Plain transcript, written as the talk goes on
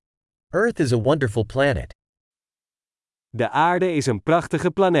Earth is a wonderful planet. De aarde is een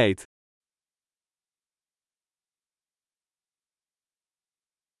prachtige planeet.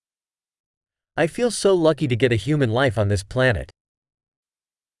 I feel so lucky to get a human life on this planet.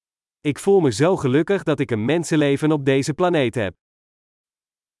 Ik voel me zo gelukkig dat ik een mensenleven op deze planeet heb.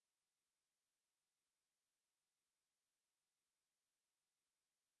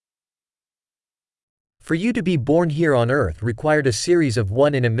 For you to be born here on Earth required a series of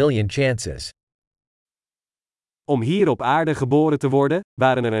 1 in a million chances. Om hier op aarde geboren te worden,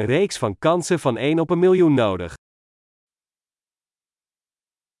 waren er een reeks van kansen van 1 op een miljoen nodig.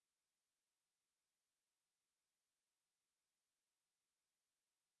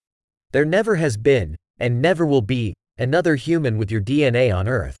 There never has been, and never will be, another human with your DNA on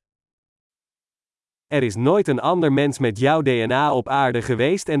Earth. Er is nooit een ander mens met jouw DNA op aarde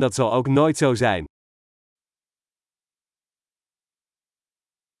geweest en dat zal ook nooit zo zijn.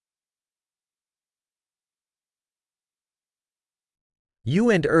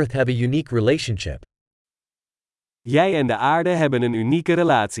 You and Earth have a unique relationship. Jij en de aarde hebben een unieke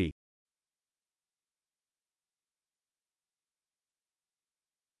relatie.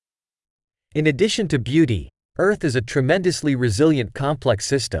 In addition to beauty, Earth is a tremendously resilient complex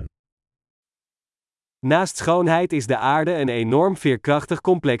system. Naast schoonheid is de aarde een enorm veerkrachtig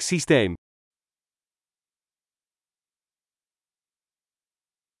complex systeem.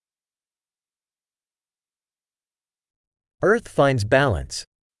 Earth finds balance.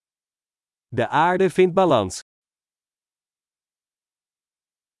 De aarde vindt balans.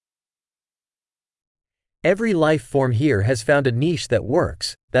 Every life form here has found a niche that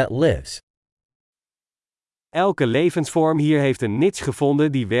works, that lives. Elke levensvorm hier heeft een niche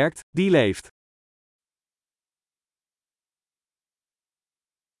gevonden die werkt, die leeft.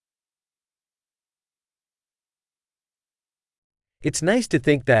 It's nice to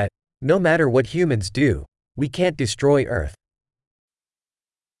think that, no matter what humans do, we can't destroy Earth.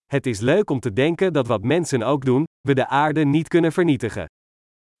 Het is leuk om te denken dat wat mensen ook doen, we de aarde niet kunnen vernietigen.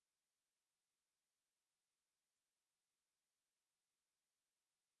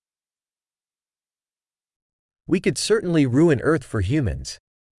 We could certainly ruin Earth for humans.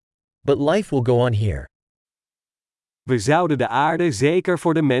 But life will go on here. We zouden de aarde zeker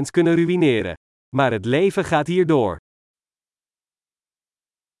voor de mens kunnen ruïneren. Maar het leven gaat hier door.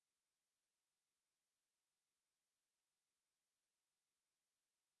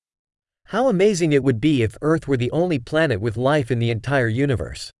 How amazing it would be if Earth were the only planet with life in the entire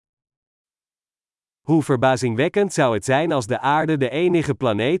universe. Hoe verbazingwekkend zou het zijn als de aarde de enige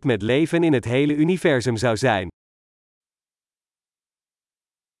planeet met leven in het hele universum zou zijn.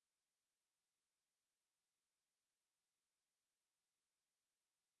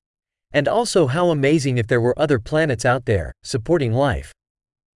 And also how amazing if there were other planets out there, supporting life.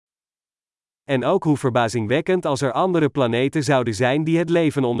 En ook hoe verbazingwekkend als er andere planeten zouden zijn die het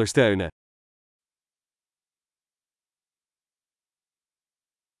leven ondersteunen.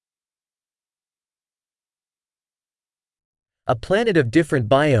 A planet of different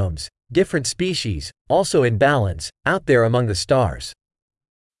biomes, different species, also in balance, out there among the stars.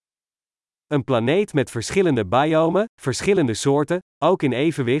 Een planeet met verschillende biomen, verschillende soorten, ook in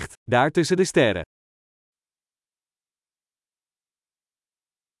evenwicht, daar tussen de sterren.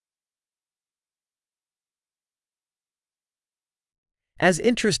 As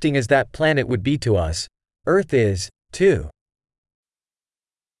interesting as that planet would be to us, Earth is, too.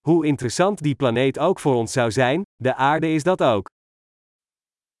 Hoe interessant die planeet ook voor ons zou zijn, de aarde is dat ook.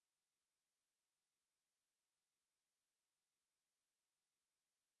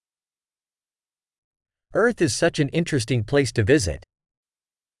 Earth is such an interesting place to visit.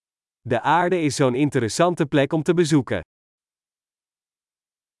 De aarde is zo'n interessante plek om te bezoeken.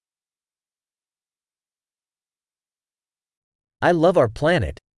 I love our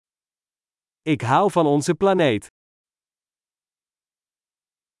planet. Ik hou van onze planeet.